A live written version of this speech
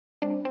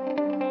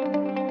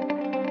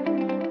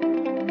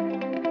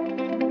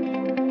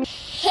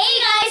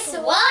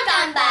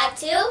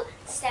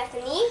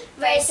me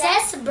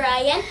versus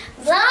Bryan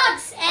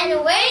Vlogs.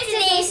 And where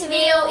today's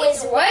video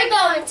is we're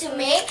going to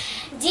make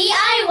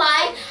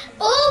DIY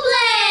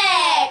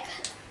Oobleck.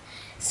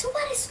 So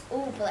what is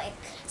Oobleck?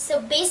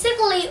 So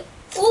basically,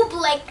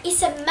 Oobleck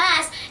is a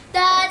mask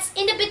that's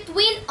in the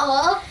between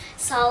of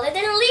solid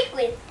and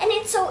liquid. And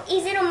it's so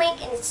easy to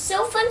make and it's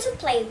so fun to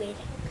play with.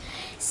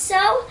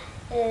 So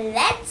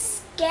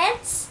let's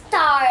get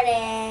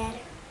started.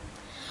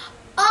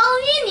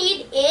 All you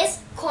need is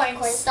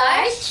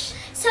cornstarch,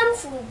 some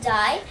food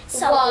dye,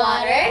 some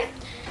water,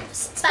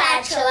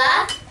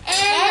 spatula,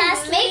 and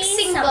and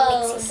mixing some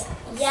bowls.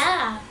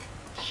 Yeah.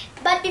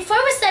 But before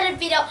we start the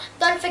video,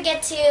 don't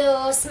forget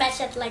to smash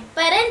that like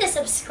button, the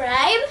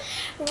subscribe,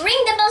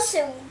 Ring the bell so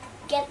you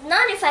get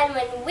notified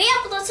when we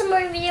upload some more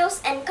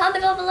videos, and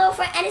comment below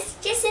for any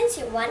suggestions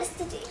you want us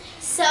to do.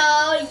 So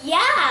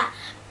yeah.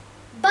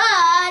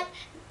 But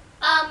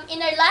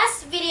in our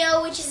last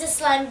video, which is a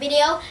slime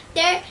video,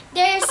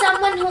 there's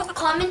someone who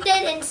commented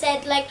and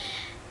said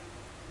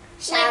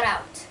Shout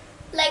out.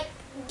 like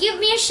give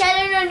me a shout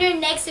out on your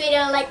next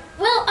video. Like,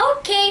 well,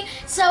 okay.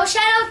 So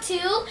shout out to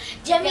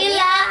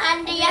Jamila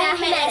Andrea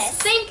Jimenez.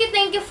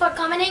 Thank you for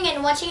commenting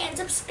and watching and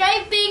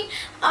subscribing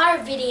our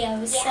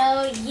videos. Yeah.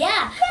 So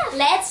yeah,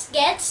 let's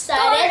get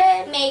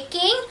started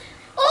making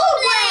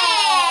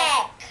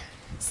Oobleck!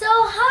 So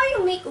how do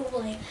you make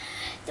Oobleck?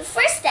 The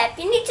first step,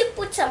 you need to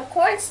put some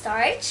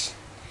cornstarch,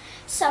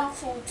 some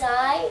food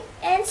dye,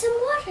 and some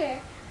water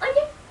on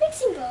your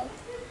mixing bowl.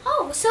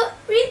 Oh, so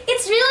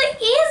it's really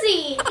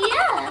easy.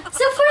 Yeah.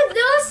 So for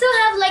those who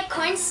have like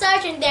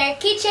cornstarch in their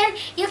kitchen,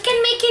 you can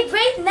make it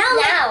right now.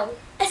 Now.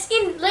 As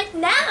in, like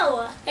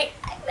now. Like,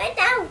 right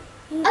now.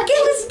 Okay,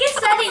 let's get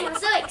started. I'm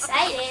so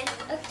excited.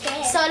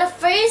 Okay. So the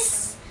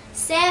first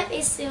step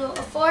is to,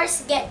 of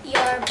course, get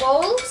your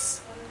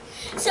bowls.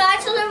 So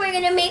actually we're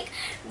gonna make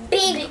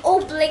big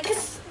Oobleck.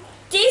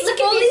 This Look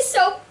at bowl this. is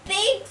so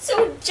big,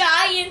 so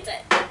giant.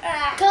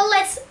 So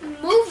let's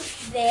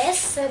move this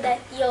so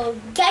that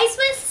you guys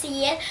will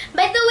see it.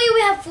 By the way,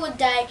 we have food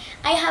dye.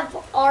 I have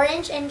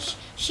orange and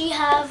she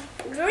have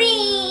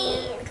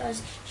green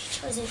because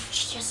she chose it.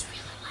 She just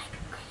really like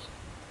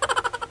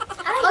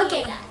green.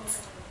 Okay.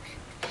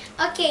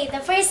 Okay, the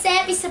first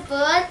step is to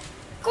put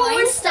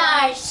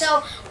cornstarch.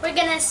 So we're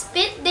gonna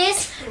split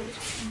this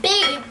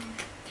big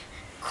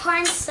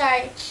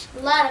cornstarch,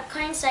 a lot of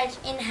cornstarch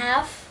in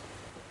half.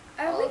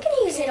 Are we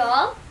gonna use it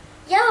all?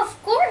 Yeah, of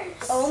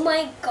course. Oh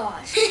my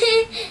gosh.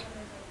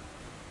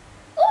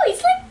 Oh,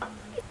 it's like...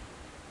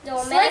 Don't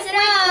It's mess like it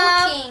we're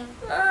up. cooking.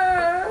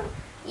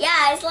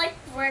 Yeah, it's like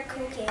we're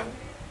cooking.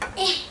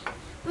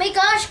 My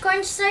gosh,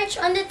 cornstarch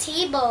on the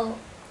table.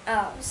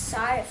 Oh,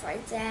 sorry for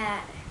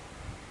that.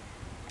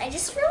 I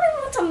just really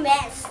want to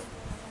mess.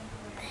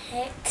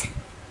 Heck.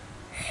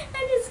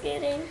 I'm just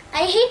kidding.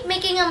 I hate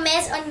making a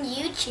mess on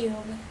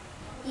YouTube.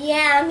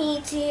 Yeah,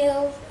 me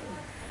too.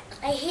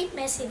 I hate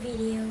messy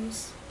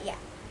videos. Yeah.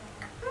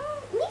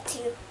 Me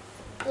too.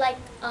 Like,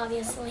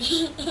 obviously.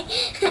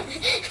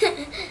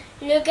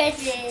 Look at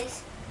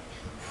this.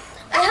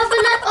 I have a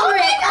lot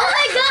already. Oh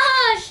my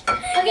gosh!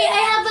 Okay,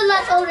 I have a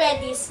lot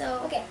already,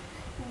 so. Okay.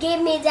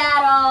 Give me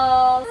that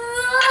all.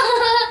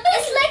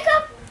 It's like a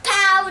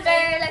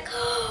powder. Like,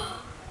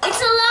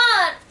 it's a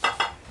lot.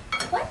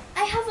 What?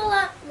 I have a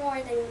lot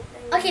more than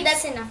Okay,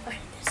 that's enough.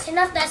 That's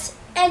enough. That's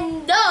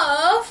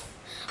enough.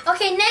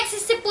 Okay, next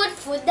is to put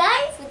food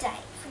dye. Food dye.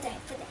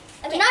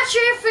 Okay. Not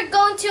sure if we're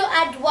going to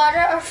add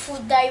water or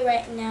food dye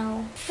right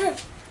now.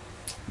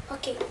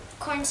 Okay,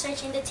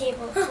 cornstarch in the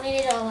table. Clean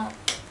it all up.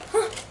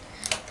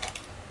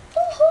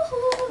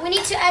 We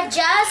need to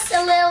adjust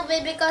a little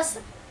bit because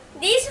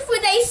This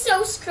food dye is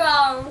so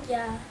strong.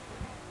 yeah.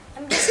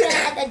 I'm just gonna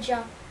add a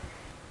drop.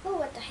 Oh,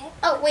 what the heck?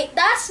 Oh wait,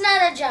 that's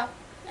not a drop.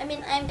 I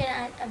mean, I'm gonna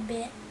add a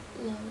bit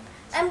low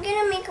I'm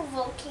gonna make a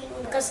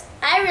volcano. because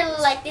I really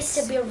like this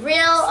to be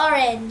real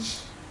orange.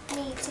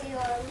 Me too.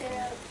 I'm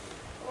gonna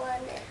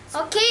want it.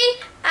 Okay,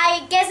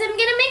 I guess I'm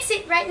gonna mix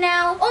it right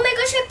now. Oh my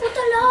gosh, I put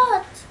a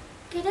lot.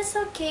 Okay, that's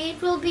okay.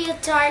 It will be a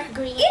dark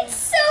green. It's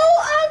so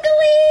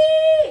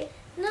ugly.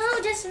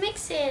 No, just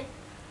mix it.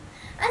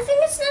 I think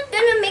it's not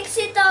gonna mix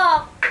it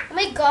up. Oh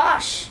my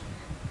gosh.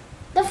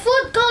 The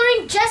food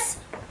coloring just...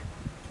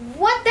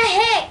 What the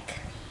heck?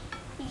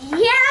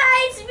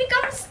 Yeah, it's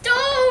become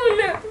stone.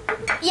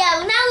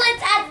 Yeah, now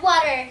let's add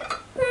water.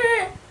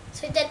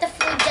 So that the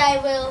food dye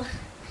will,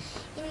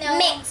 you know...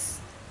 Mix.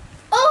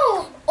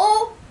 Oh!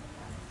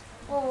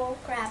 Oh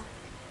crap.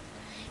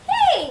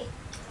 Hey,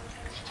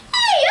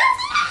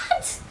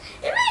 what's that?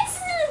 It makes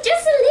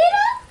just a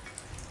little.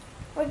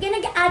 We're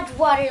gonna add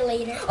water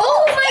later.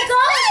 Oh my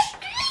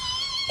gosh!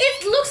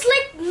 It looks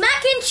like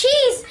mac and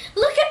cheese.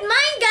 Look at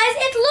mine, guys.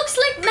 It looks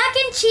like mac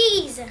and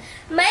cheese.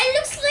 Mine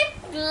looks like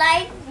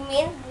light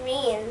mint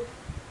green.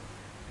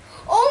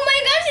 Oh my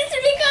gosh, it's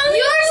becoming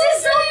Yours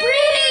is so big.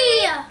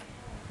 pretty.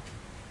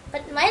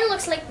 But mine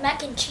looks like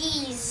mac and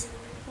cheese.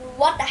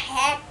 What the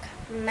heck?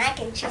 Mac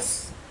and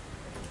cheese.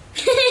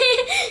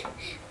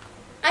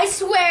 I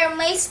swear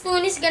my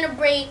spoon is gonna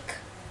break.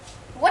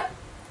 What?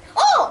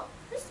 Oh!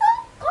 There's no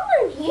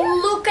color here.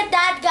 Look at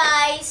that,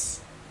 guys.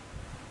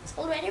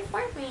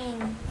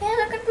 forming. Yeah,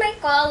 look at my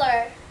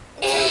color.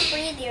 It's so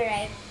pretty,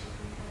 right?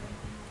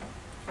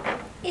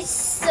 It's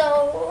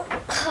so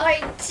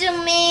hard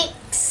to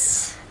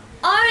mix.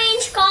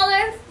 Orange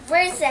color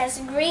versus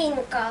green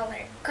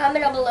color.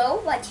 Comment down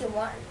below what you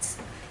want.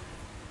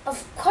 Of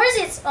course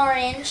it's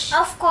orange.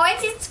 Of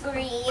course it's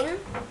green.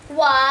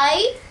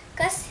 Why?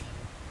 Cause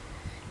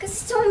it's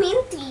so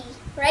minty.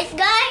 Right,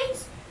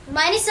 guys?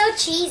 Mine is so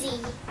cheesy.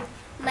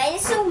 Mine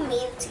is so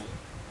minty.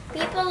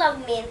 People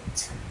love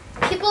mint.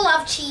 People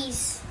love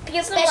cheese.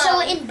 People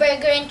Especially love- in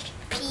burger and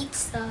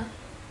pizza.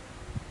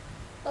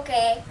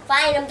 Okay,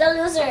 fine, I'm the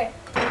loser.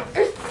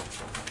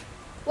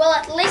 Well,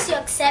 at least you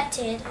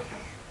accepted.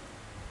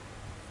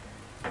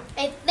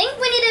 I think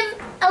we need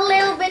a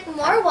little bit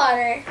more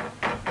water.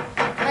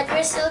 But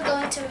we're still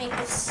going to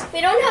mix.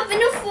 We don't have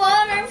enough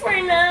water for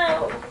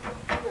now.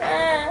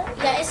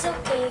 Yeah, it's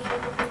okay.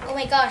 Oh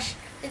my gosh.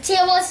 The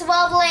table is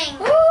wobbling.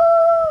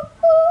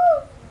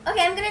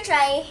 Okay, I'm gonna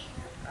try.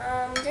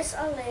 Just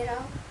a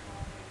little.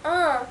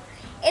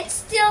 It's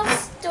still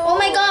stored. Oh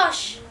my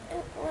gosh.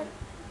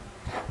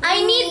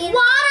 I need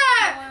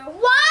water!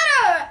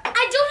 Water!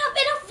 I don't have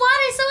enough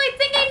water, so I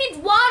think I need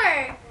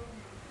water.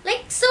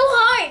 Like, so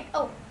hard.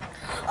 Oh,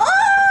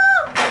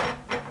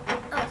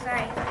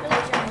 sorry.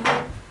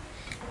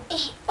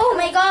 oh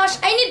my gosh.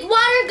 I need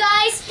water,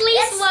 guys.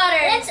 Please,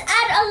 water. Let's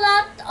add a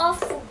lot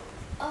of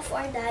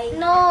our dye.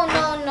 No.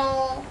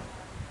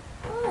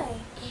 Why?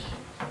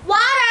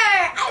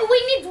 Water! We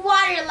need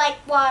water like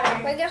water.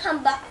 We're gonna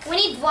come back. We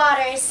need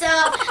water, so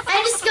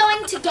I'm just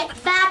going to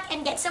get back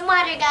and get some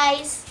water,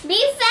 guys. Be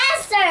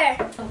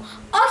faster!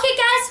 Okay,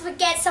 guys, we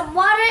get some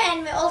water,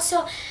 and we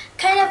also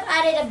kind of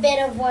added a bit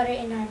of water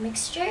in our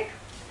mixture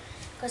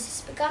because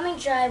it's becoming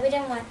dry. We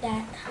don't want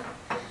that.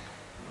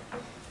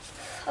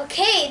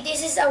 Okay,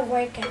 this is a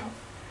workout.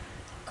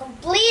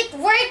 Complete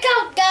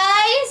workout,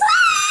 guys!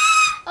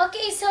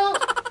 Okay, so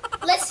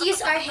let's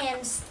use our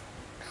hands.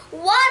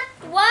 What?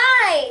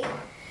 Why?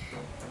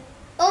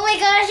 Oh my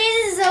gosh,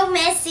 this is so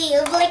messy.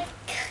 Like,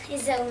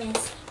 it's so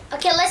messy.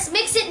 Okay, let's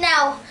mix it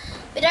now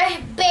with our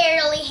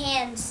barely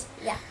hands.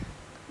 Yeah.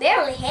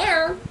 Barely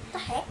hand. What the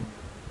heck?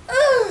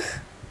 Ugh.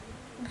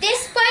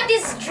 This part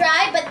is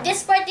dry, but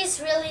this part is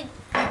really...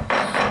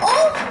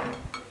 Oh!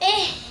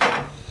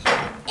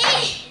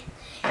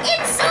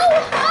 It's so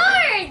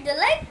hard!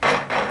 Like,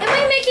 Am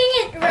I making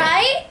it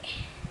right?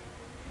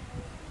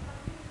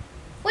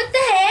 What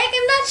the heck?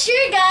 I'm not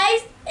sure,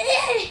 guys.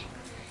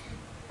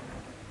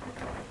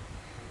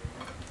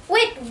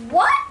 Wait,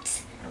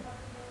 what?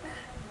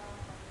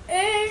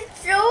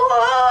 it's so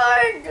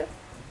hard!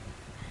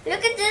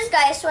 Look at this,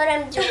 guys, what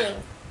I'm doing.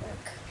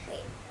 Look,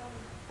 wait.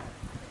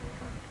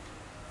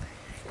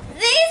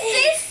 This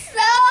is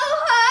so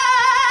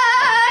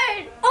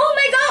hard! Oh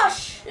my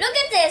gosh! Look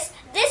at this.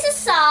 This is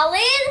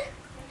solid.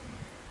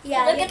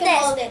 Yeah, Look you at can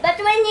this. hold it. But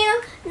when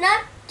you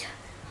not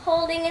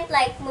holding it,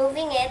 like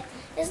moving it,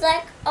 it's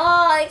like,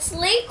 oh, it's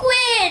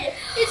liquid.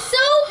 It's so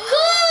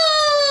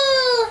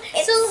cool!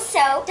 It's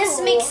so Just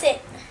cool. mix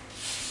it.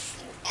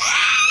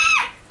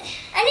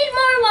 I need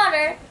more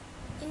water.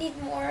 You need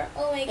more.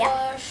 Oh my Yeah.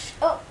 gosh.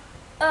 Oh,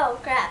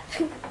 crap.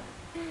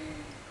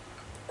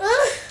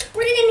 Ugh,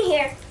 put it in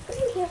here. Put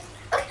it in here.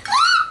 Okay.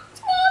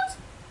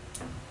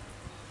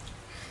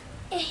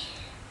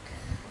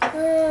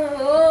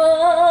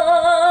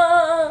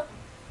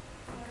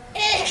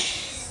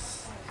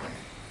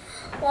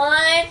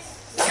 What?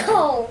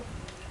 Oh.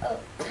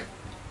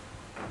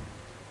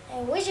 I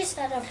wish it's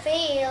not a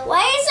fail.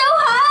 Why is it so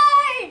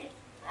hard?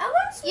 I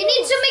want You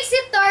need to mix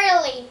it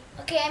thoroughly.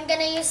 Okay, I'm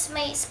gonna use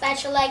my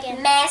spatula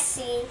again.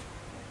 messy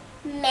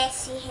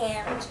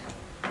hand.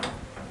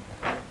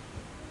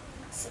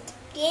 Mix it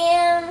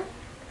again.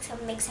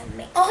 Mix.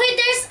 Okay,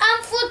 there's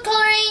food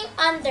coloring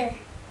under.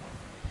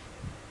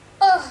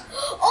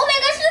 Oh my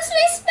gosh, look at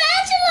my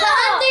spatula!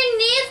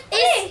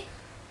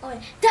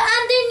 The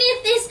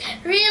underneath is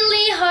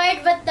really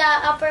hard, but the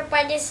upper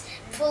part is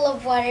full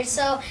of water.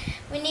 So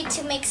we need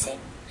to mix it.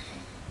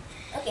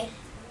 Okay.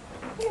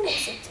 I'm gonna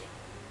mix it.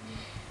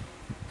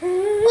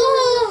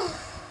 Oh,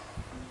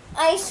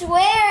 I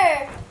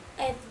swear.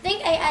 I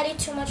think I added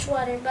too much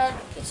water, but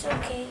it's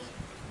okay.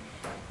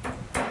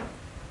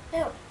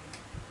 No.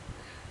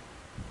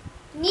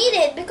 Need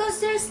it because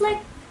there's like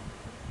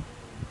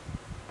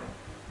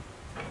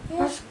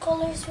your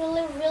color is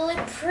really, really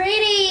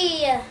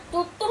pretty.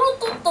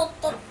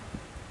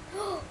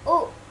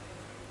 Oh.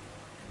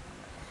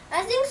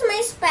 I think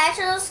my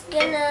spatula's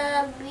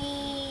gonna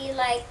be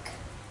like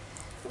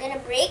gonna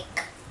break.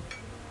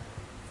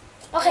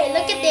 Okay,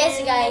 look at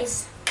this,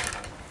 guys.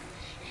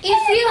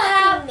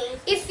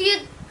 If you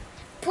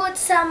put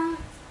some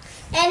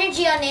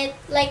energy on it,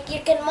 like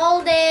you can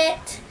mold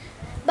it,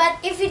 but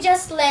if you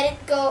just let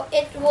it go,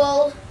 it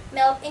will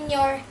melt in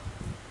your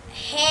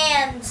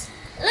hands.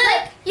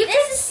 Look, You this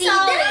can is see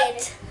solid.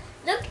 that?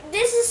 Look,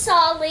 this is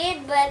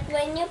solid, but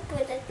when you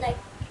put it like,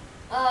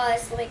 oh,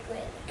 it's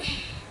liquid.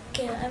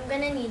 Okay, I'm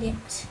gonna need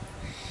it.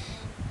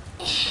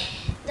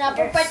 The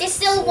upper part is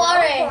still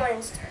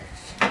water.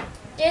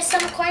 There's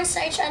some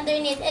cornstarch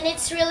underneath, and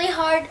it's really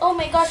hard. Oh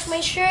my gosh, my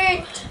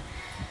shirt.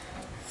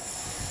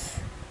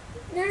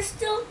 There's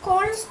still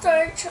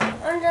cornstarch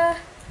on the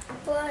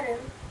bottom.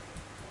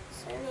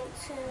 So I need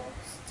to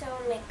still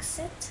mix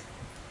it,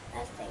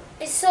 I think.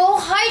 It's so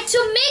hard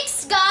to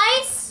mix,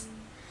 guys.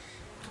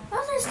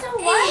 Oh, there's still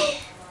white.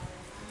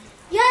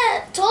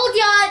 Yeah, told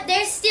ya,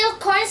 there's still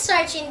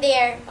cornstarch in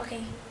there.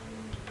 Okay.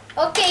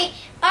 Okay,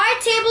 our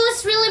table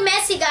is really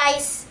messy,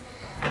 guys.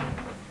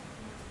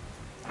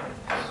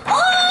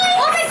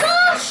 Oh my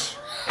gosh!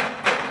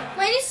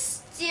 Mine is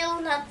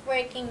still not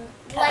working.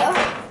 Like,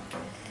 we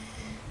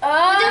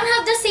don't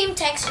have the same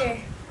texture.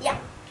 Yeah.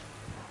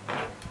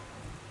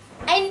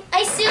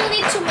 I still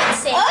need to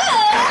mix it.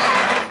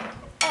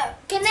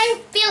 Can I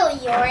feel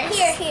yours?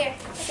 Here.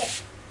 Okay.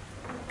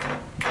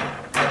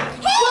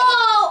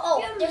 Whoa! Oh,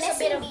 You're there's a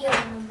bit of messing me brown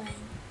up. on mine.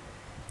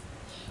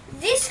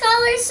 This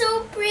color is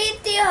so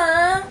pretty,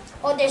 huh?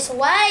 Oh, there's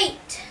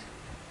white.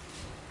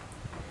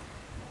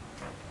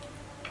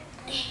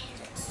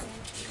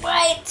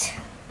 White.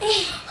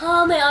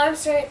 Oh, my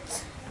arms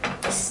hurt.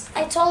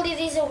 I told you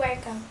this is a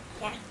workout.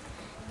 Yeah.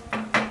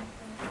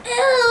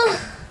 Ew.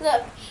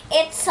 Look,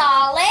 it's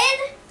solid.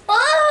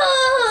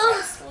 Oh!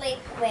 It's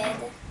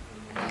liquid.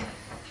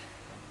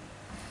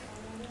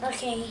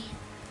 Okay.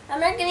 I'm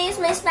not gonna use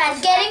my spatula.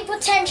 We're getting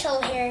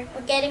potential here.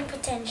 We're getting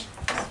potential.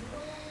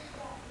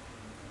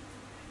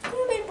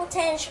 Human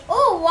potential.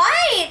 Oh,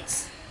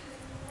 white.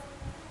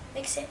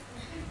 Mix it.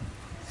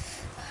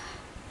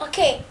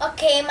 Okay,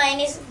 mine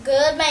is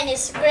good, mine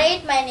is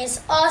great, mine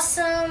is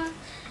awesome.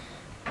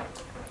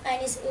 Mine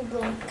is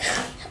Oobleck.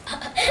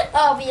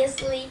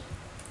 Obviously.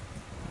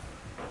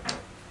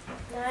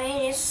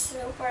 Mine is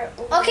super.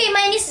 Okay,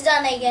 mine is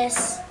done, I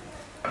guess.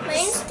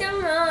 Mine's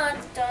still not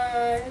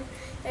done.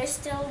 There's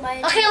still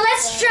white. Okay,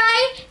 let's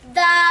try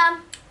the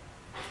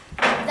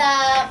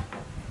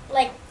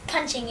like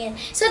punching it.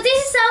 So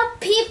this is how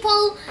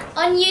people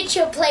on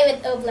YouTube play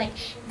with Oobleck.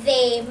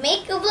 They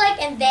make Oobleck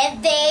and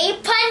then they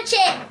punch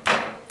it.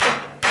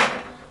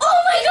 Oh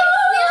my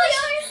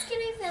gosh! Can I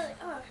feel it?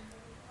 Oh,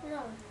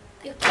 no.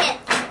 You can't.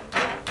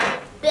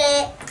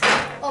 Bleh.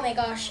 Oh my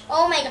gosh.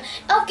 Oh my god.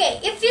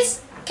 Okay,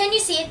 can you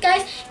see it,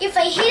 guys? If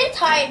I hit it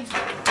hard,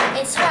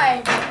 it's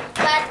hard.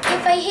 But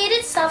if I hit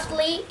it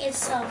softly, it's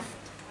soft.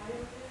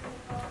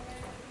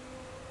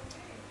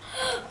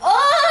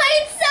 Oh,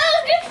 it's so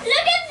good.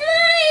 Look at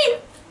mine.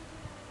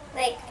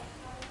 Like,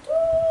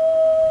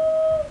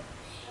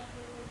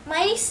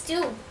 Mine is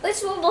too.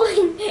 it's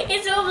wobbling.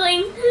 It's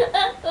wobbling.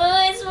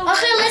 It's wobbling.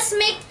 Okay,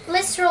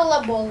 let's roll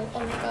a ball. Oh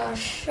my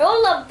gosh.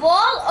 Roll a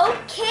ball?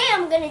 Okay,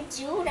 I'm gonna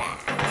do that.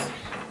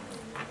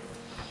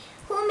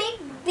 Who make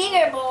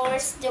bigger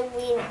balls the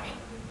winner?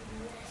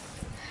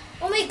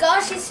 Oh my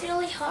gosh, it's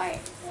really hard.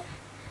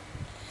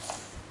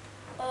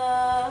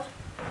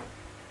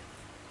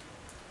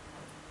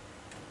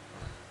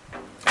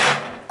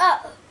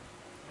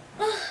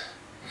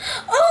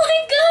 Oh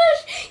my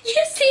gosh!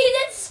 You see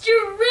that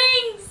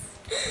strings?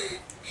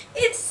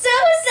 It's so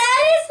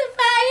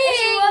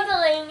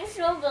satisfying. It's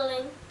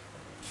wobbling.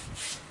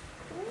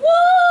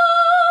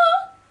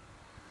 Whoa!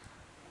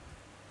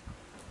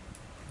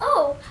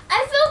 Oh,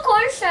 I feel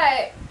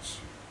cornstarch.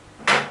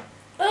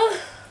 Ugh.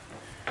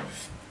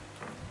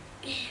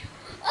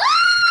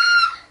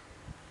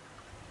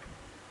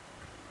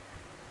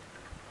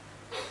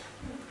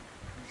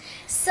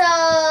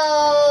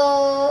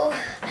 So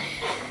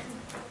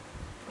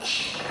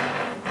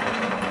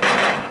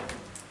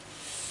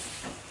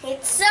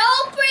It's so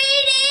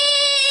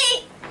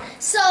pretty.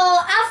 So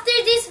after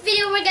this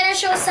video, we're gonna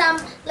show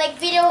some like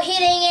video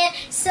hitting it.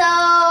 So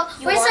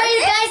we're sorry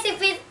guys if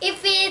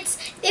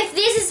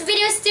this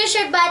video is too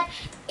short, but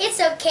it's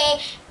okay.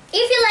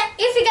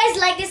 If you guys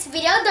like this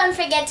video, don't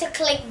forget to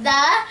click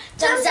the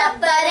thumbs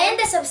up button,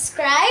 the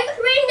subscribe,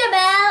 Ring the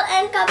bell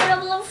and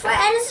comment below for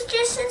any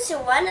suggestions you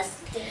want us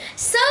to do.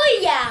 So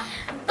yeah,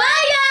 bye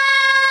guys.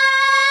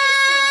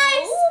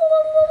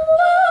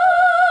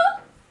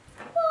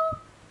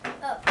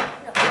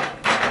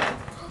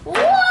 Whoa!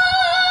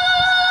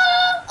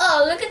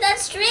 Oh, look at that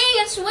string.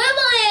 It's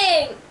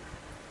wibbling.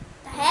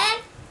 The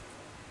heck?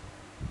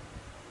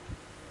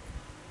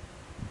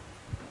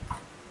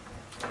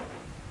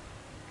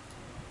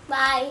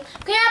 Bye.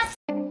 Grab